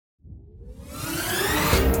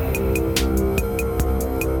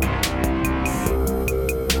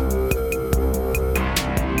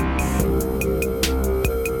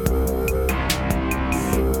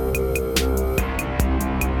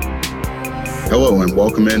Hello and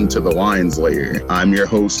welcome into the Lions Lair. I'm your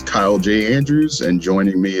host, Kyle J. Andrews, and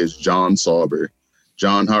joining me is John Sauber.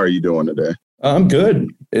 John, how are you doing today? I'm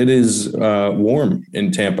good. It is warm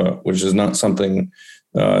in Tampa, which is not something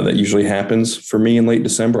that usually happens for me in late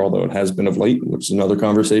December, although it has been of late, which is another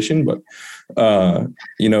conversation. But,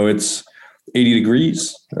 it's 80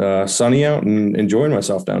 degrees, sunny out, and enjoying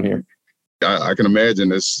myself down here. I can imagine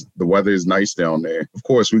the weather is nice down there. Of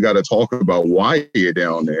course, we got to talk about why you're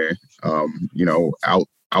down there.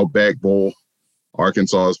 Outback Bowl,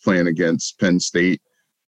 Arkansas is playing against Penn State.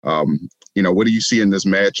 What do you see in this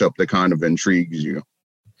matchup that kind of intrigues you?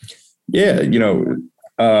 Yeah,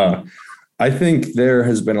 I think there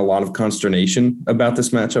has been a lot of consternation about this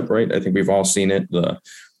matchup, right? I think we've all seen it. The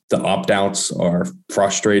opt-outs are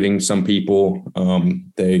frustrating some people.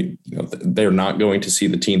 They're not going to see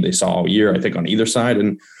the team they saw all year, I think, on either side.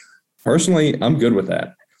 And personally, I'm good with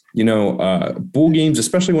that. Bowl games,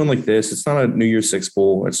 especially one like this, it's not a New Year's Six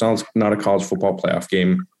bowl. It's not a college football playoff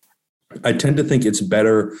game. I tend to think it's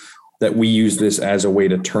better that we use this as a way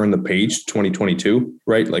to turn the page to 2022,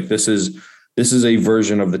 right? Like this is a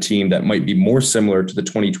version of the team that might be more similar to the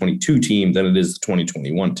 2022 team than it is the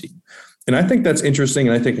 2021 team. And I think that's interesting,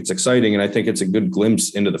 and I think it's exciting, and I think it's a good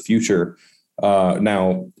glimpse into the future.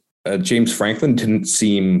 James Franklin didn't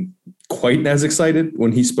seem quite as excited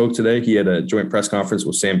when he spoke today. He had a joint press conference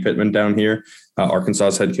with Sam Pittman down here,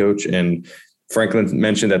 Arkansas's head coach, and Franklin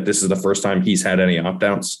mentioned that this is the first time he's had any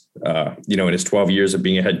opt-outs, in his 12 years of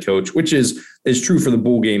being a head coach, which is true for the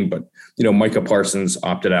bowl game. But, Micah Parsons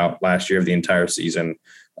opted out last year of the entire season.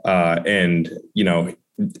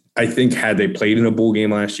 I think had they played in a bowl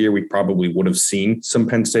game last year, we probably would have seen some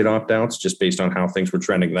Penn State opt-outs just based on how things were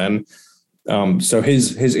trending then. So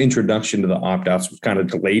his introduction to the opt-outs was kind of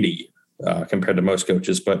delayed compared to most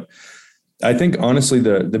coaches. But I think, honestly,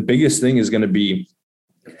 the biggest thing is going to be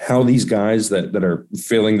how these guys that are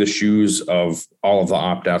filling the shoes of all of the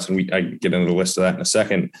opt-outs, and I get into the list of that in a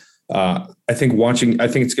second. I think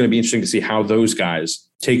it's going to be interesting to see how those guys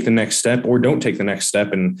take the next step or don't take the next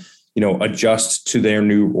step and, adjust to their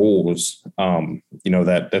new roles,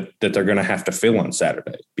 that they're going to have to fill on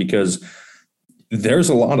Saturday, because there's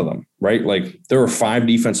a lot of them, right? Like there are 5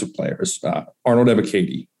 defensive players, Arnold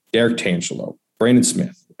Ebiketie, Derek Tangelo, Brandon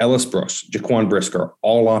Smith, Ellis Brooks, Jaquan Brisker,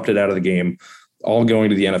 all opted out of the game, all going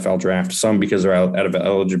to the NFL draft, some because they're out of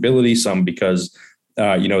eligibility, some because,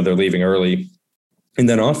 they're leaving early. And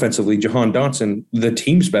then offensively, Jahan Dotson, the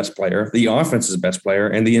team's best player, the offense's best player,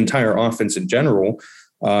 and the entire offense in general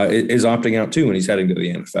is opting out too, and he's heading to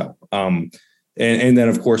the NFL. And then,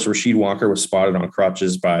 of course, Rasheed Walker was spotted on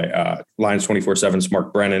crutches by Lions 24/7's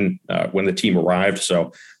Mark Brennan when the team arrived.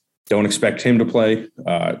 So don't expect him to play.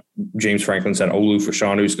 James Franklin said Olu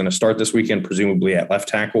Fashanu is going to start this weekend, presumably at left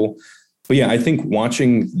tackle. But yeah, I think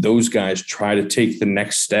watching those guys try to take the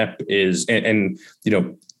next step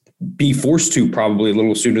be forced to probably a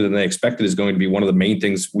little sooner than they expected is going to be one of the main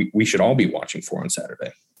things we should all be watching for on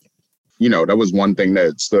Saturday. That was one thing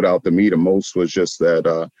that stood out to me the most was just that,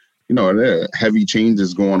 there are heavy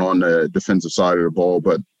changes going on the defensive side of the ball.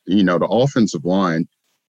 But, the offensive line,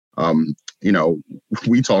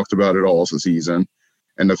 we talked about it all season.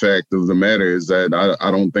 And the fact of the matter is that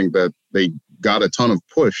I don't think that they got a ton of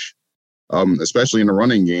push, especially in the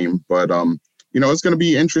running game. But, it's going to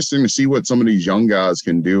be interesting to see what some of these young guys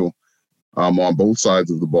can do on both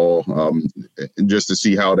sides of the ball, just to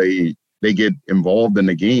see how they get involved in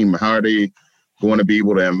the game. How are they going to be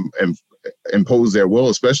able to impose their will,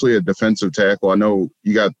 especially a defensive tackle? I know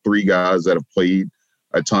you got 3 guys that have played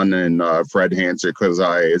a ton in Fred Hanser,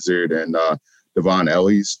 Keziah Izzard, and Devon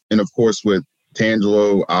Ellis. And, of course, with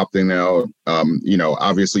Tangelo opting out,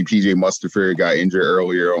 obviously P.J. Mustipher got injured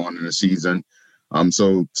earlier on in the season.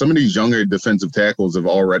 So some of these younger defensive tackles have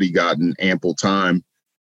already gotten ample time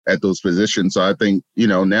at those positions. So I think,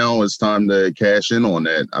 now it's time to cash in on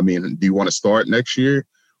that. I mean, do you want to start next year,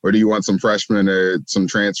 or do you want some freshmen or some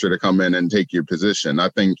transfer to come in and take your position? I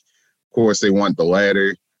think, of course, they want the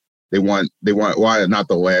latter. They want why not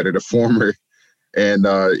the latter, the former. And,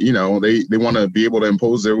 they want to be able to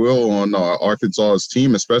impose their will on Arkansas's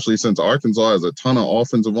team, especially since Arkansas has a ton of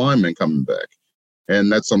offensive linemen coming back.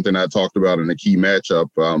 And that's something I talked about in a key matchup.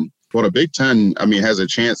 But the Big Ten, has a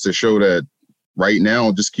chance to show that right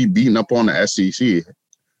now, just keep beating up on the SEC.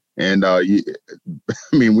 And,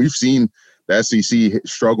 we've seen the SEC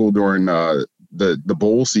struggle during the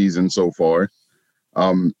bowl season so far.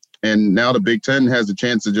 And now the Big Ten has a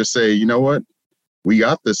chance to just say, you know what, we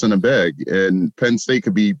got this in a bag, and Penn State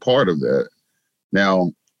could be part of that.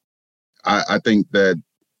 Now, I think that,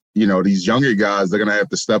 these younger guys, they're going to have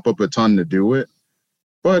to step up a ton to do it.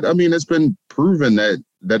 But I mean, it's been proven that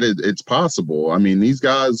it's possible. I mean, these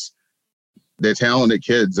guys, they're talented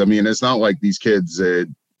kids. I mean, it's not like these kids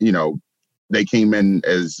that, they came in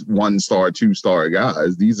as 1-star, 2-star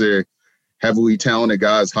guys. These are heavily talented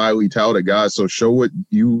guys, highly talented guys. So show what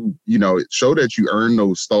show that you earn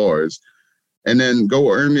those stars, and then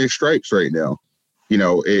go earn your stripes right now.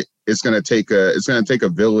 It's gonna take a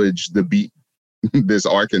village to beat this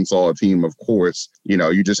Arkansas team, of course.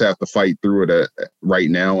 You just have to fight through it right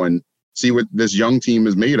now and see what this young team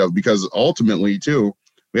is made of, because ultimately, too,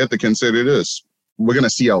 we have to consider this. We're going to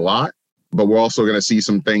see a lot, but we're also going to see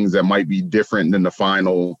some things that might be different than the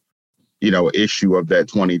final, issue of that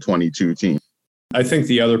 2022 team. I think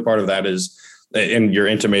the other part of that is, and you're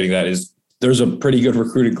intimating that, is there's a pretty good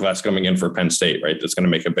recruiting class coming in for Penn State, right? That's going to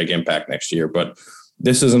make a big impact next year. But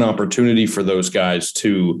this is an opportunity for those guys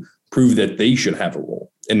to prove that they should have a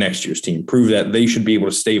role in next year's team, prove that they should be able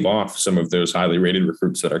to stave off some of those highly rated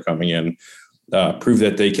recruits that are coming in, prove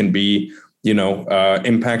that they can be,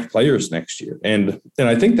 impact players next year. And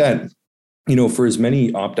I think that, for as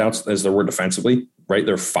many opt-outs as there were defensively, right,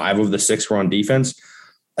 there are 5 of the 6 were on defense.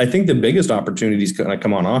 I think the biggest opportunity is going to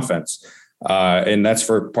come on offense. And that's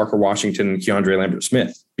for Parker Washington and Keandre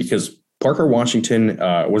Lambert-Smith, because Parker Washington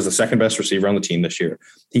was the second best receiver on the team this year.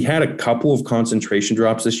 He had a couple of concentration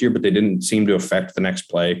drops this year, but they didn't seem to affect the next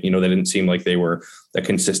play. They didn't seem like they were a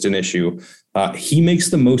consistent issue. He makes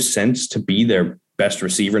the most sense to be their best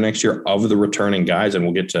receiver next year of the returning guys, and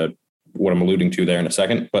we'll get to what I'm alluding to there in a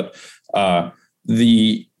second. But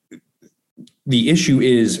the issue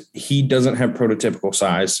is he doesn't have prototypical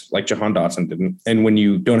size like Jahan Dotson didn't. And when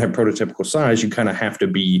you don't have prototypical size, you kind of have to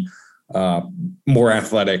be more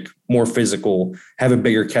athletic, more physical, have a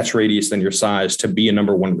bigger catch radius than your size to be a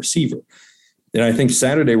number 1 receiver. And I think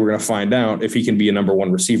Saturday we're going to find out if he can be a number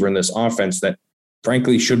 1 receiver in this offense that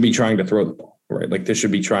frankly should be trying to throw the ball, right? Like they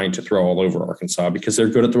should be trying to throw all over Arkansas because they're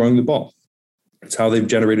good at throwing the ball. It's how they've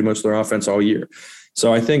generated most of their offense all year.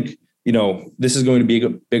 So I think, this is going to be a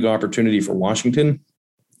big opportunity for Washington.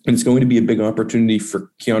 And it's going to be a big opportunity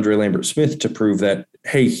for Keandre Lambert-Smith to prove that,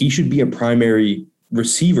 hey, he should be a primary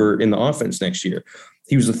receiver in the offense next year.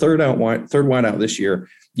 He was the third wide out this year.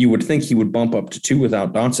 You would think he would bump up to 2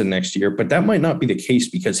 without Dotson next year, but that might not be the case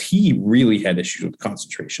because he really had issues with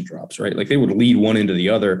concentration drops, right? Like they would lead one into the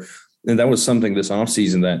other. And that was something this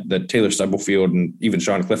offseason that Taylor Stubblefield and even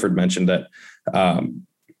Sean Clifford mentioned that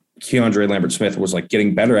Keandre Lambert-Smith was like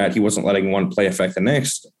getting better at. He wasn't letting one play affect the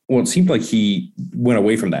next. Well, it seemed like he went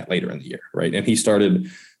away from that later in the year, right? And he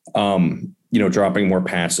started dropping more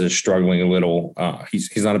passes, struggling a little.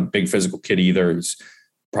 He's not a big physical kid either. He's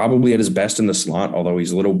probably at his best in the slot, although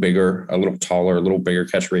he's a little bigger, a little taller, a little bigger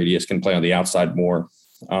catch radius, can play on the outside more.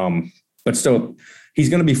 But still, he's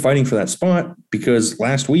going to be fighting for that spot because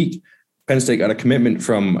last week, Penn State got a commitment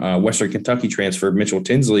from Western Kentucky transfer Mitchell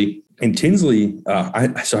Tinsley. And Tinsley,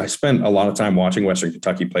 I spent a lot of time watching Western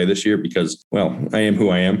Kentucky play this year because, well, I am who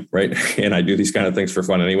I am, right? And I do these kind of things for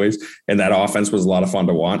fun anyways. And that offense was a lot of fun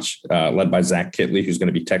to watch, led by Zach Kitley, who's going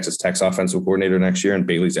to be Texas Tech's offensive coordinator next year, and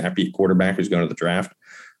Bailey Zappi, quarterback, who's going to the draft.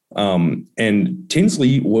 And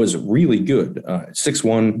Tinsley was really good,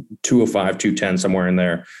 6'1", 205, 210, somewhere in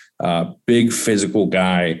there. Big physical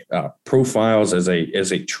guy, profiles as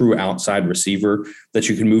a true outside receiver that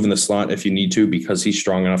you can move in the slot if you need to because he's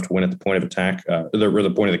strong enough to win at the point of attack,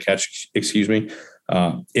 the point of the catch,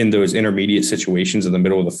 in those intermediate situations in the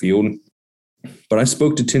middle of the field. But I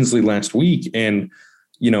spoke to Tinsley last week, and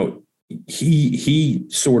he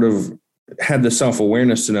sort of had the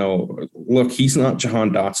self-awareness to know, look, he's not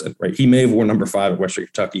Jahan Dotson, right? He may have worn number 5 at Western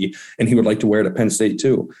Kentucky, and he would like to wear it at Penn State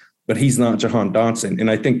too, but he's not Jahan Dotson. And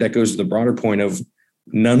I think that goes to the broader point of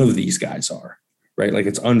none of these guys are, right? Like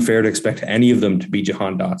it's unfair to expect any of them to be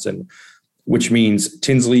Jahan Dotson, which means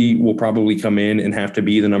Tinsley will probably come in and have to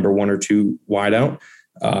be the number 1 or 2 wideout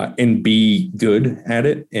and be good at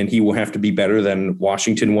it. And he will have to be better than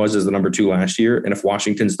Washington was as the number 2 last year. And if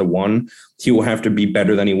Washington's the 1, he will have to be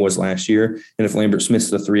better than he was last year. And if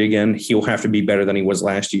Lambert-Smith's the 3 again, he'll have to be better than he was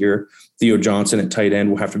last year. Theo Johnson at tight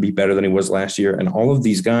end will have to be better than he was last year. And all of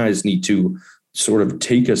these guys need to sort of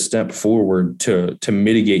take a step forward to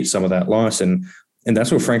mitigate some of that loss. And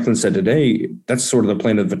that's what Franklin said today. That's sort of the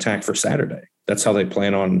plan of attack for Saturday. That's how they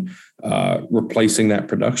plan on replacing that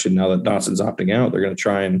production. Now that Dotson's opting out, they're going to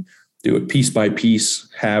try and do it piece by piece,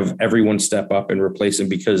 have everyone step up and replace him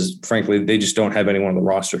because, frankly, they just don't have anyone on the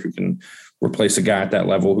roster who can replace a guy at that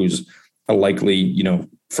level who's a likely,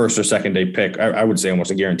 first or second day pick. I would say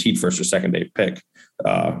almost a guaranteed first or second day pick,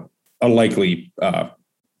 a likely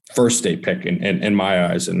first day pick in my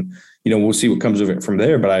eyes. And, we'll see what comes of it from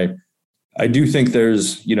there. But I do think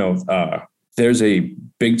there's, there's a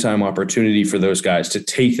big time opportunity for those guys to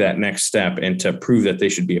take that next step and to prove that they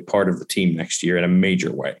should be a part of the team next year in a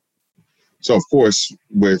major way. So, of course,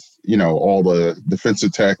 with, all the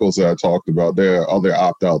defensive tackles that I talked about, there are other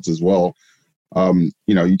opt-outs as well.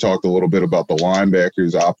 You talked a little bit about the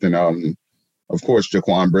linebackers opting out, and, of course,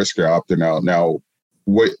 Jaquan Brisker opting out. Now,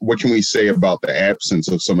 what can we say about the absence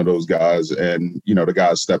of some of those guys and, the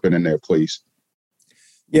guys stepping in their place?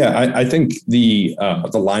 Yeah, I think the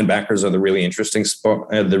linebackers are the really interesting spot.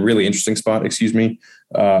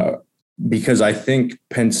 Because I think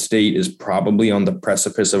Penn State is probably on the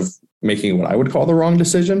precipice of making what I would call the wrong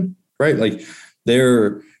decision, right? Like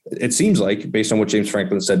it seems like, based on what James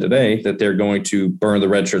Franklin said today, that they're going to burn the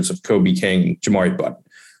red shirts of Kobe King and Jamari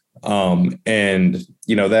Button. And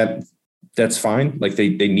that's fine. Like they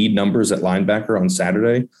need numbers at linebacker on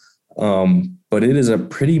Saturday. But it is a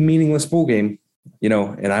pretty meaningless bowl game,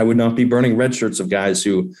 and I would not be burning red shirts of guys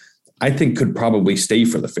who I think could probably stay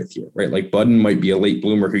for the 5th year, right? Like Button might be a late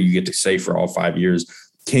bloomer who you get to stay for all 5 years.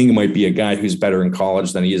 King might be a guy who's better in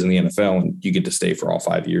college than he is in the NFL, and you get to stay for all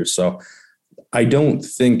 5 years. So I don't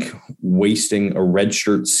think wasting a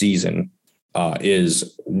redshirt season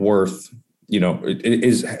is worth,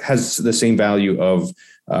 has the same value of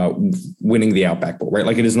winning the Outback Bowl, right?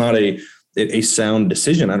 Like it is not a sound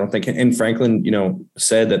decision, I don't think. And Franklin,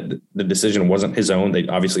 said that the decision wasn't his own. They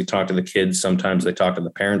obviously talk to the kids. Sometimes they talk to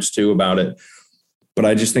the parents too about it. But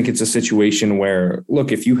I just think it's a situation where,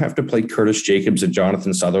 look, if you have to play Curtis Jacobs and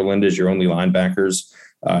Jonathan Sutherland as your only linebackers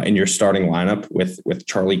in your starting lineup with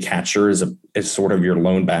Charlie Katcher as sort of your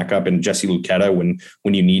lone backup and Jesse Luketa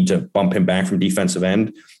when you need to bump him back from defensive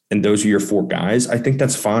end, and those are your 4 guys, I think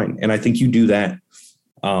that's fine. And I think you do that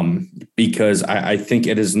because I think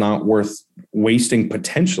it is not worth wasting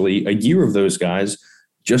potentially a year of those guys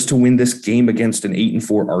just to win this game against an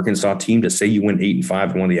 8-4 Arkansas team, to say you win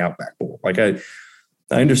 8-5 and won the Outback Bowl. Like I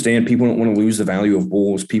understand people don't want to lose the value of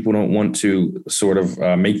bowls. People don't want to sort of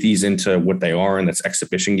make these into what they are, and that's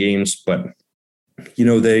exhibition games. But,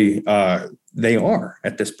 they are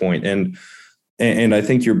at this point. And I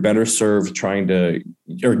think you're better served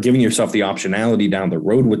giving yourself the optionality down the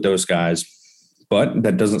road with those guys. But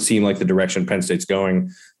that doesn't seem like the direction Penn State's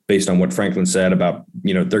going, based on what Franklin said about,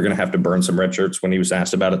 they're going to have to burn some red shirts when he was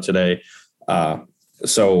asked about it today.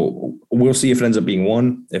 So we'll see if it ends up being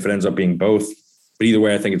one, if it ends up being both. But either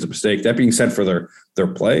way, I think it's a mistake. That being said, for their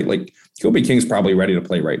play, like Kobe King's probably ready to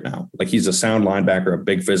play right now. Like he's a sound linebacker, a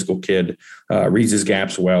big physical kid, reads his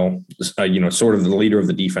gaps well, sort of the leader of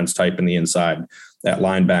the defense type in the inside at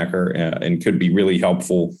linebacker, and could be really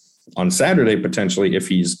helpful on Saturday potentially if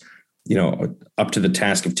he's, up to the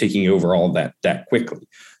task of taking over all of that quickly.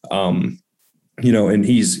 And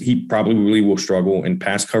he probably really will struggle in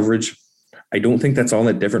pass coverage. I don't think that's all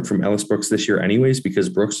that different from Ellis Brooks this year anyways, because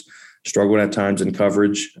Brooks struggled at times in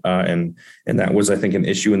coverage. And that was, I think, an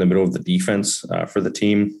issue in the middle of the defense for the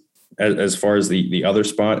team. As far as the other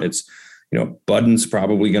spot, it's, Budden's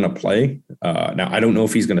probably going to play. Now, I don't know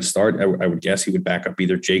if he's going to start. I would guess he would back up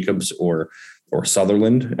either Jacobs or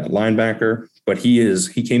Sutherland at linebacker, but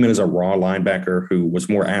he came in as a raw linebacker who was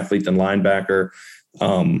more athlete than linebacker,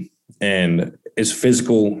 and is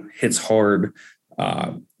physical, hits hard,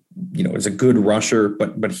 is a good rusher,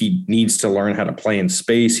 but he needs to learn how to play in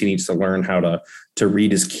space. He needs to learn how to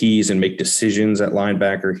read his keys and make decisions at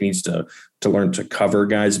linebacker. He needs to learn to cover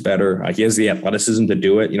guys better. He has the athleticism to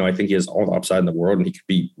do it. I think he has all the upside in the world, and he could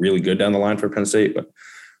be really good down the line for Penn State. But,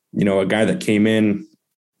 a guy that came in,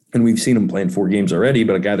 and we've seen him play in 4 games already,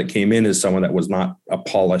 but a guy that came in is someone that was not a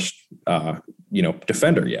polished,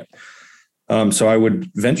 defender yet. So I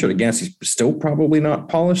would venture to guess he's still probably not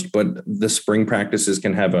polished, but the spring practices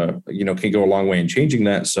can have can go a long way in changing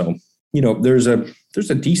that. So, there's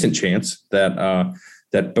a decent chance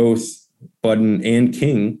that both Budden and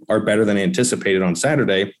King are better than anticipated on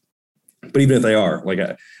Saturday. But even if they are, like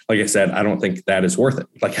I said, I don't think that is worth it.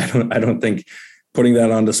 Like I don't think putting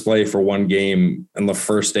that on display for one game on the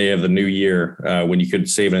first day of the new year, when you could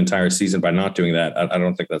save an entire season by not doing that, I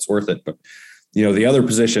don't think that's worth it. But, the other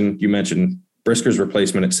position you mentioned, Brisker's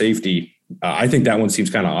replacement at safety, I think that one seems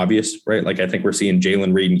kind of obvious, right? Like I think we're seeing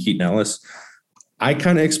Jalen Reed and Keaton Ellis. I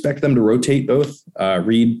kind of expect them to rotate both.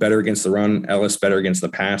 Reed better against the run, Ellis better against the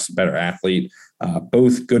pass, better athlete,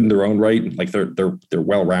 both good in their own right. Like they're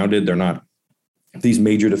well-rounded. They're not these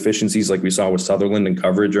major deficiencies like we saw with Sutherland in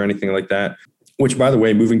coverage or anything like that, which, by the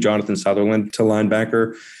way, moving Jonathan Sutherland to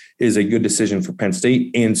linebacker is a good decision for Penn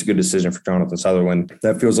State, and it's a good decision for Jonathan Sutherland.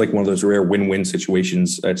 That feels like one of those rare win-win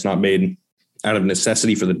situations. It's not made out of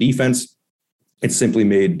necessity for the defense. It's simply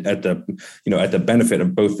made at the benefit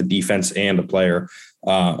of both the defense and the player.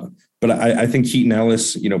 But I think Keaton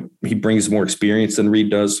Ellis, he brings more experience than Reed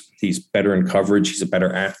does. He's better in coverage. He's a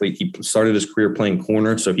better athlete. He started his career playing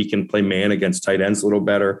corner, so he can play man against tight ends a little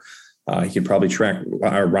better. He can probably track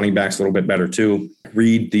our running backs a little bit better too.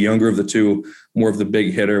 Reed, the younger of the two, more of the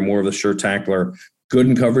big hitter, more of the sure tackler. Good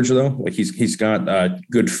in coverage though. Like he's got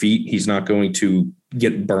good feet. He's not going to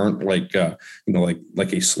get burnt like a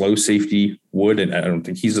slow safety would. And I don't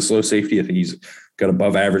think he's a slow safety. I think he's got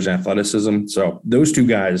above average athleticism. So those two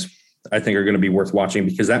guys, I think, are going to be worth watching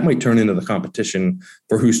because that might turn into the competition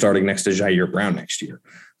for who's starting next to Jair Brown next year.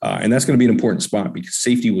 And that's going to be an important spot because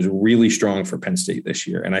safety was really strong for Penn State this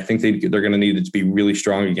year. And I think they're going to need it to be really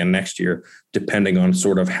strong again next year, depending on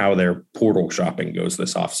sort of how their portal shopping goes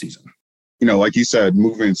this offseason. Like you said,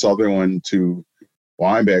 moving Sutherland to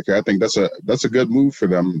linebacker, I think that's a good move for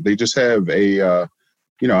them. They just have I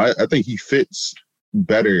think he fits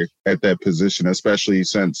better at that position, especially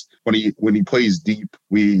since when he plays deep,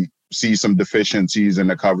 we see some deficiencies in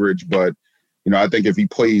the coverage. But, I think if he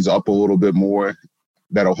plays up a little bit more,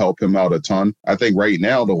 that'll help him out a ton. I think right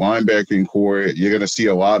now, the linebacking core, you're going to see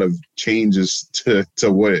a lot of changes to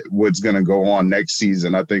what's going to go on next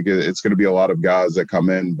season. I think it's going to be a lot of guys that come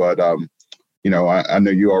in, but, I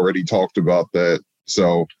know you already talked about that.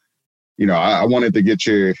 So, I wanted to get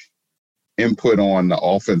your input on the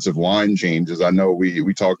offensive line changes. I know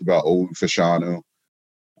we talked about Olu Fashanu.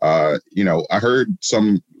 I heard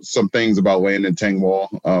some things about Landon Tengwall.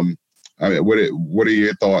 What are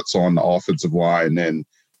your thoughts on the offensive line and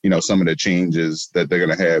some of the changes that they're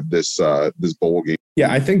going to have this bowl game?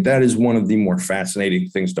 Yeah, I think that is one of the more fascinating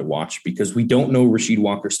things to watch because we don't know Rasheed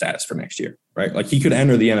Walker's status for next year, right? Like he could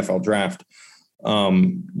enter the NFL draft.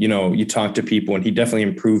 You talk to people and he definitely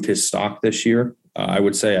improved his stock this year. I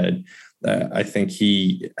would say I think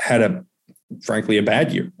he had frankly a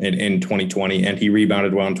bad year in 2020 and he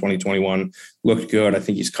rebounded well in 2021, looked good. I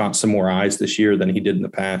think he's caught some more eyes this year than he did in the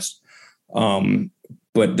past.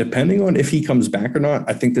 But depending on if he comes back or not,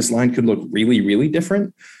 I think this line could look really, really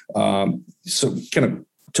different. So kind of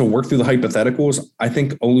to work through the hypotheticals, I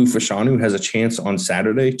think Olu Fashanu has a chance on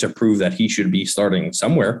Saturday to prove that he should be starting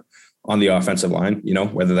somewhere on the offensive line,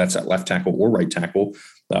 whether that's at left tackle or right tackle.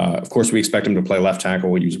 Of course, we expect him to play left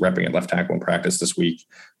tackle. He was repping at left tackle in practice this week.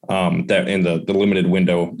 That in the limited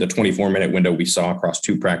window, the 24-minute window we saw across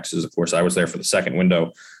two practices. Of course, I was there for the second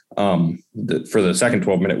window, for the second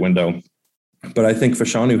 12-minute window. But I think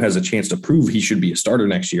Fashanu has a chance to prove he should be a starter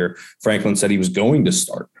next year. Franklin said he was going to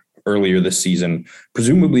start earlier this season,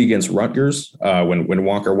 presumably against Rutgers when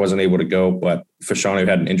Walker wasn't able to go, but Fashanu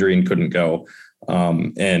had an injury and couldn't go.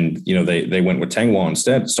 They went with Tengwall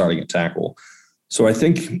instead, starting at tackle. So I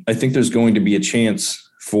think there's going to be a chance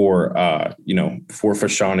for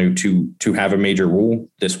Fashanu to have a major role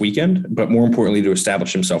this weekend, but more importantly, to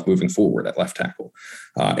establish himself moving forward at left tackle.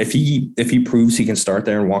 If he proves he can start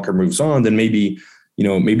there and Walker moves on, then maybe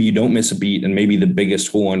you don't miss a beat and maybe the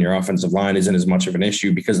biggest hole on your offensive line isn't as much of an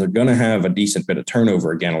issue because they're going to have a decent bit of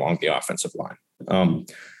turnover again along the offensive line.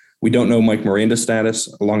 We don't know Mike Miranda's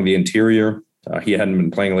status along the interior. He hadn't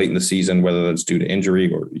been playing late in the season, whether that's due to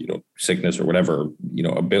injury or, sickness or whatever,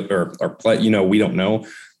 a bit or play, we don't know.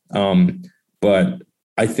 But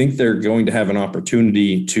I think they're going to have an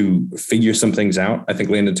opportunity to figure some things out. I think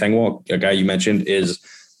Landon Tengwall, a guy you mentioned, is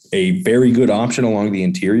a very good option along the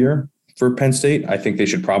interior for Penn State. I think they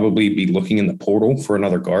should probably be looking in the portal for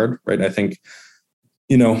another guard, right? I think,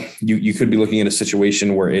 you could be looking at a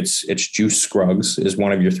situation where it's Juice Scruggs is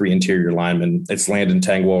one of your three interior linemen. It's Landon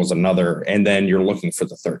Tengwall is another. And then you're looking for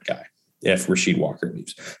the third guy if Rasheed Walker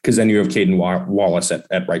leaves, because then you have Caden Wallace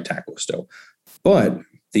at right tackle still. But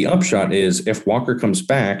the upshot is if Walker comes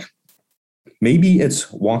back, maybe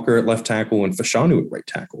it's Walker at left tackle and Fashanu at right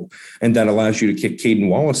tackle. And that allows you to kick Caden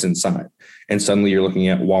Wallace inside. And suddenly you're looking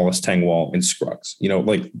at Wallace, Tengwall, and Scruggs.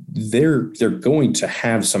 They're going to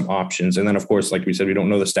have some options. And then, of course, like we said, we don't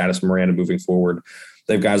know the status of Miranda moving forward.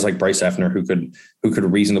 They have guys like Bryce Effner who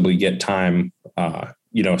could reasonably get time,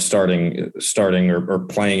 starting or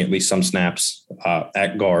playing at least some snaps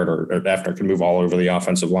at guard, or Effner can move all over the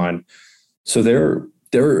offensive line. So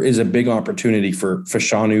there is a big opportunity for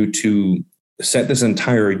Fashanu to set this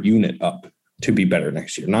entire unit up to be better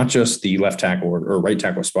next year, not just the left tackle or right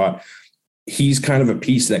tackle spot. He's kind of a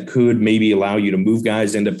piece that could maybe allow you to move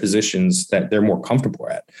guys into positions that they're more comfortable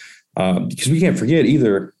at. Because we can't forget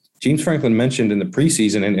either, James Franklin mentioned in the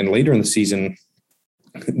preseason and later in the season,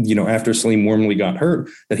 after Salim Wormley got hurt,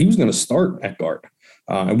 that he was going to start at guard.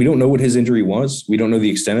 And we don't know what his injury was. We don't know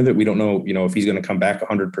the extent of it. We don't know, if he's going to come back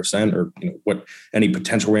 100% or, what any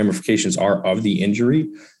potential ramifications are of the injury.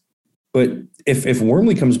 But if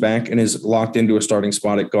Wormley comes back and is locked into a starting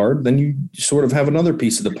spot at guard, then you sort of have another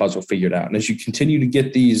piece of the puzzle figured out. And as you continue to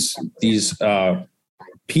get these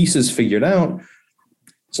pieces figured out,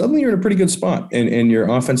 suddenly you're in a pretty good spot. And your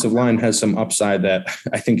offensive line has some upside that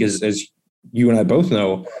I think is, as you and I both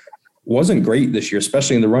know, wasn't great this year,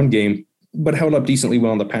 especially in the run game, but held up decently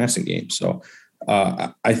well in the passing game. So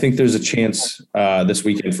I think there's a chance this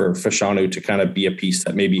weekend for Fashanu to kind of be a piece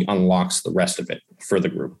that maybe unlocks the rest of it for the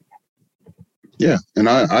group. Yeah, and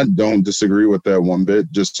I don't disagree with that one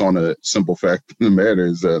bit, just on a simple fact of the matter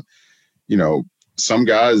is that, some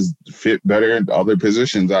guys fit better in other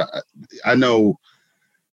positions. I know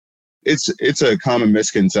it's a common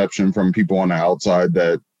misconception from people on the outside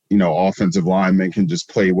that, offensive linemen can just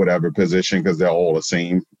play whatever position because they're all the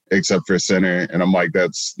same except for center. And I'm like,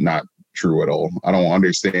 that's not true at all. I don't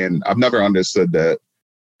understand. I've never understood that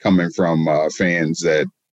coming from fans that,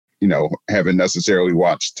 haven't necessarily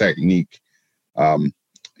watched technique. And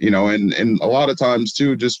a lot of times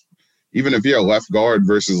too, just even if you're a left guard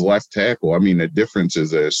versus left tackle, I mean, the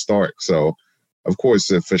differences are stark. So, of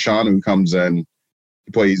course, if Fashanu comes in,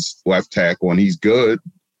 he plays left tackle and he's good,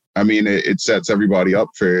 I mean, it sets everybody up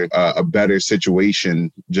for a better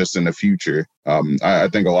situation just in the future. I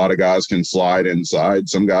think a lot of guys can slide inside.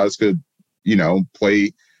 Some guys could,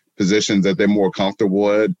 play positions that they're more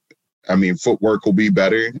comfortable at. I mean, footwork will be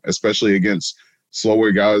better, especially against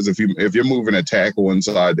slower guys. If you're moving a tackle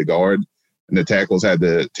inside the guard and the tackles had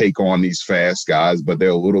to take on these fast guys, but they're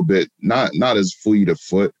a little bit not as fleet of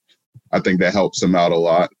foot, I think that helps them out a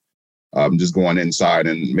lot. Just going inside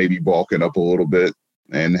and maybe bulking up a little bit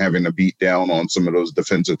and having to beat down on some of those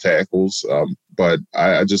defensive tackles. But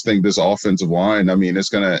I just think this offensive line, I mean, it's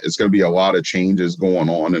gonna be a lot of changes going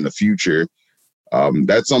on in the future.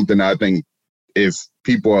 That's something I think if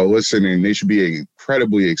people are listening, they should be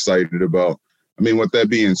incredibly excited about. I mean, with that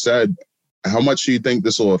being said, how much do you think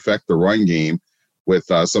this will affect the run game with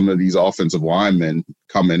some of these offensive linemen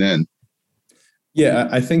coming in? Yeah,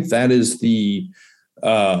 I think that is the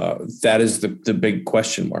big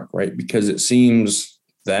question mark, right? Because it seems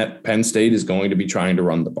that Penn State is going to be trying to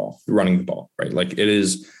running the ball, right? Like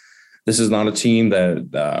this is not a team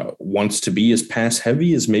that wants to be as pass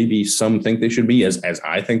heavy as maybe some think they should be, as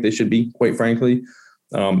I think they should be, quite frankly.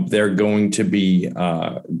 They're going to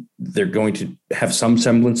have some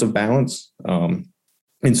semblance of balance. And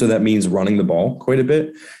so that means running the ball quite a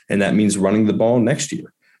bit. And that means running the ball next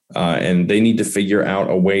year. And they need to figure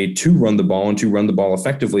out a way to run the ball and to run the ball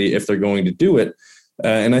effectively if they're going to do it.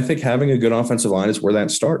 And I think having a good offensive line is where that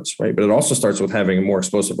starts, right? But it also starts with having a more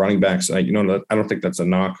explosive running backs. I don't think that's a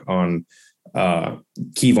knock on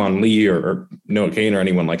Kevon Lee or Noah Kane or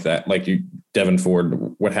anyone like that, like Devin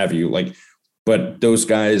Ford, what have you. But those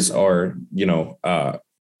guys are not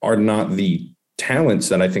the talents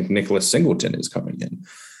that I think Nicholas Singleton is coming in.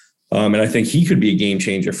 And I think he could be a game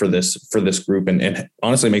changer for this group and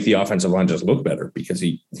honestly make the offensive line just look better because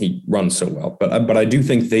he runs so well. But I do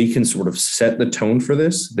think they can sort of set the tone for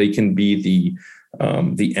this. They can be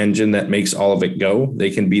the engine that makes all of it go.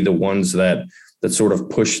 They can be the ones that sort of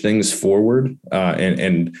push things forward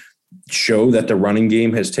and show that the running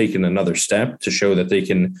game has taken another step to show that they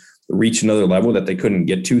can reach another level that they couldn't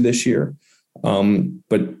get to this year.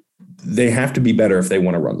 But they have to be better if they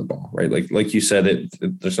want to run the ball, right? Like you said,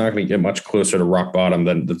 there's not going to get much closer to rock bottom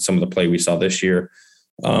than some of the play we saw this year,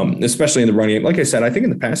 especially in the running game. Like I said, I think in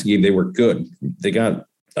the passing game, they were good. They got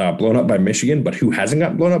blown up by Michigan, but who hasn't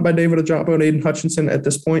got blown up by David Ojabo and Aiden Hutchinson at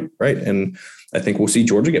this point, right? And I think we'll see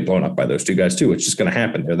Georgia get blown up by those two guys too. It's just going to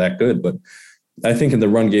happen. They're that good. But I think in the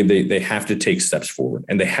run game, they have to take steps forward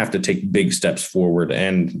and they have to take big steps forward.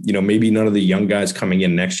 And, maybe none of the young guys coming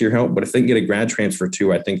in next year help, but if they can get a grad transfer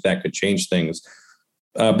too, I think that could change things.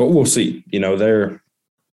 But we'll see. They're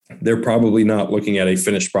probably not looking at a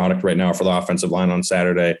finished product right now for the offensive line on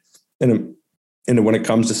Saturday. And when it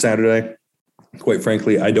comes to Saturday, quite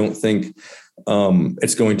frankly, I don't think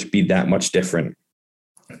it's going to be that much different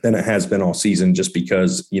than it has been all season, just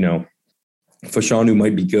because, Fashanu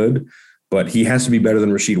might be good, but he has to be better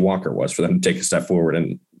than Rasheed Walker was for them to take a step forward.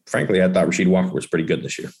 And frankly, I thought Rasheed Walker was pretty good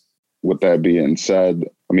this year. With that being said,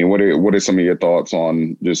 I mean, what are some of your thoughts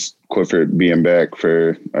on just Clifford being back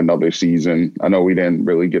for another season? I know we didn't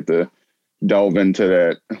really get to delve into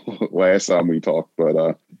that last time we talked,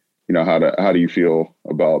 but how do you feel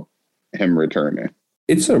about him returning?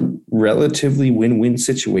 It's a relatively win-win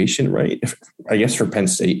situation, right? I guess for Penn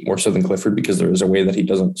State more so than Clifford, because there is a way that he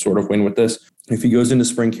doesn't sort of win with this. If he goes into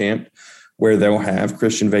spring camp, where they'll have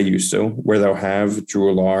Christian Vayusto, where they'll have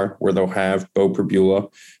Drew Allar, where they'll have Bo Prabula,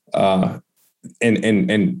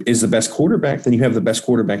 and is the best quarterback, then you have the best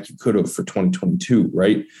quarterback you could have for 2022,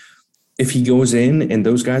 right? if he goes in and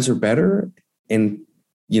those guys are better and,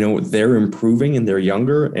 they're improving and they're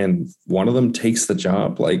younger and one of them takes the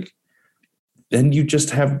job, like, then you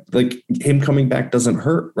just have like him coming back doesn't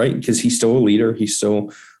hurt, right? Because he's still a leader. He's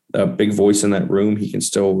still a big voice in that room. He can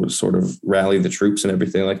still sort of rally the troops and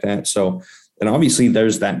everything like that. So, and obviously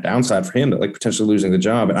there's that downside for him that like potentially losing the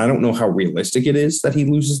job. And I don't know how realistic it is that he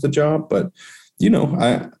loses the job, but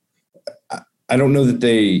I don't know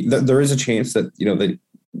that there is a chance that, that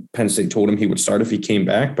Penn State told him he would start if he came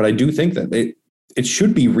back, but I do think that it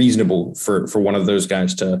should be reasonable for one of those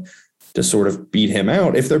guys to sort of beat him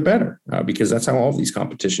out if they're better, because that's how all of these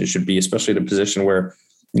competitions should be, especially at a position where,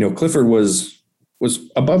 Clifford was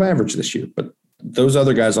above average this year, but those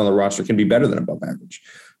other guys on the roster can be better than above average.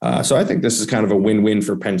 So I think this is kind of a win-win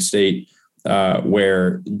for Penn State,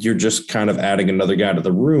 where you're just kind of adding another guy to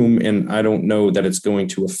the room. And I don't know that it's going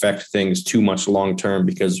to affect things too much long-term,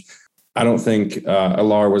 because I don't think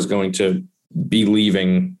Alar was going to be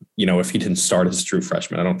leaving, if he didn't start as a true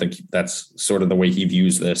freshman. I don't think that's sort of the way he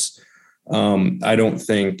views this. I don't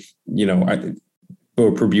think,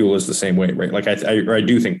 Bo Prabula is the same way, right? Like I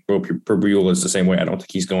do think Bo Prabula is the same way. I don't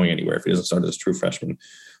think he's going anywhere if he doesn't start as a true freshman.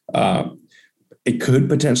 It could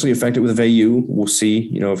potentially affect it with AU. We'll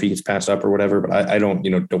see, if he gets passed up or whatever, but I don't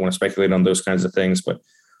want to speculate on those kinds of things. But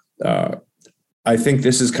I think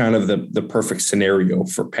this is kind of the perfect scenario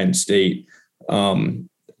for Penn State.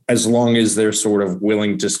 As long as they're sort of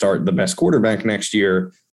willing to start the best quarterback next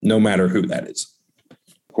year, no matter who that is.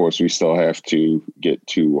 Of course, we still have to get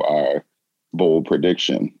to our bold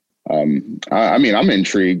prediction. I mean, I'm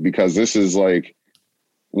intrigued because this is like,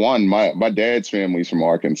 one, my dad's family's from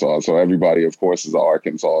Arkansas, so everybody, of course, is an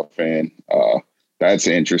Arkansas fan. That's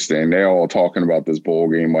interesting. They're all talking about this bowl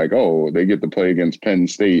game like, oh, they get to play against Penn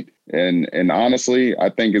State. And honestly, I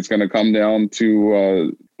think it's going to come down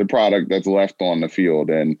to the product that's left on the field.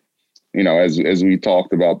 And, as we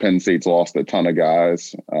talked about, Penn State's lost a ton of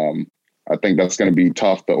guys. I think that's going to be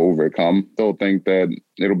tough to overcome. Still think that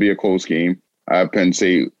it'll be a close game. I have Penn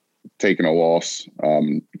State taking a loss,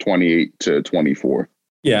 28-24.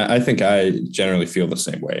 Yeah, I think I generally feel the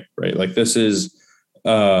same way, right? Like this is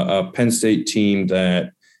a Penn State team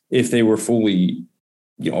that if they were fully,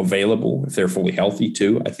 available, if they're fully healthy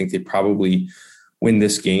too, I think they probably win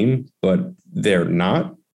this game, but they're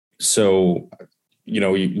not. So,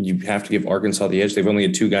 you have to give Arkansas the edge. They've only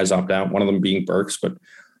had two guys opt out, one of them being Burks, but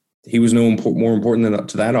he was more important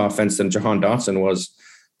to that offense than Jahan Dotson was,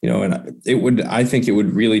 and I think it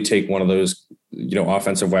would really take one of those,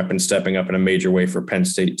 offensive weapons stepping up in a major way for Penn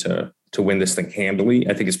State to win this thing handily.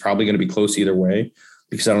 I think it's probably going to be close either way,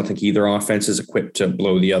 because I don't think either offense is equipped to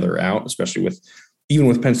blow the other out, especially even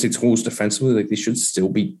with Penn State's holes defensively. Like they should still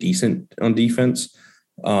be decent on defense.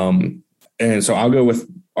 And so I'll go with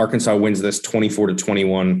Arkansas wins this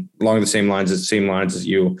 24-21 along the same lines as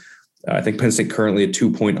you. I think Penn State currently a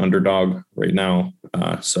 2-point underdog right now.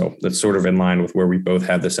 So that's sort of in line with where we both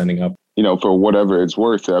have this ending up. For whatever it's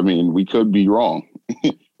worth, I mean, we could be wrong.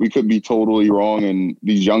 We could be totally wrong, and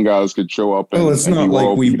these young guys could show up. Well, it's not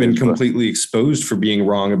like we've been completely exposed for being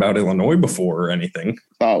wrong about Illinois before or anything.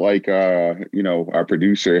 It's not like, our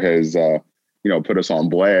producer has, put us on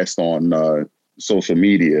blast on social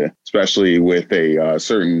media, especially with a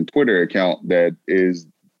certain Twitter account that is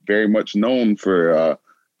very much known for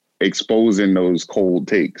exposing those cold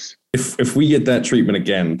takes. If we get that treatment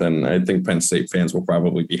again, then I think Penn State fans will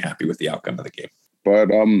probably be happy with the outcome of the game. But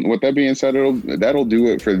with that being said, that'll do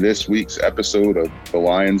it for this week's episode of The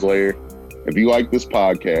Lion's Lair. If you like this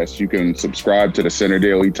podcast, you can subscribe to the Center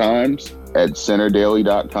Daily Times at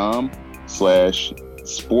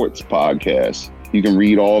centerdaily.com/sports podcast. You can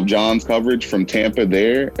read all of John's coverage from Tampa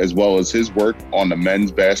there, as well as his work on the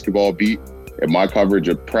men's basketball beat and my coverage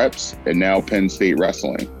of preps and now Penn State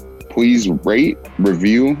wrestling. Please rate,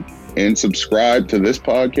 review, and subscribe to this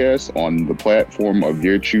podcast on the platform of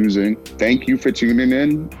your choosing. Thank you for tuning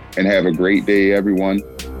in, and have a great day, everyone.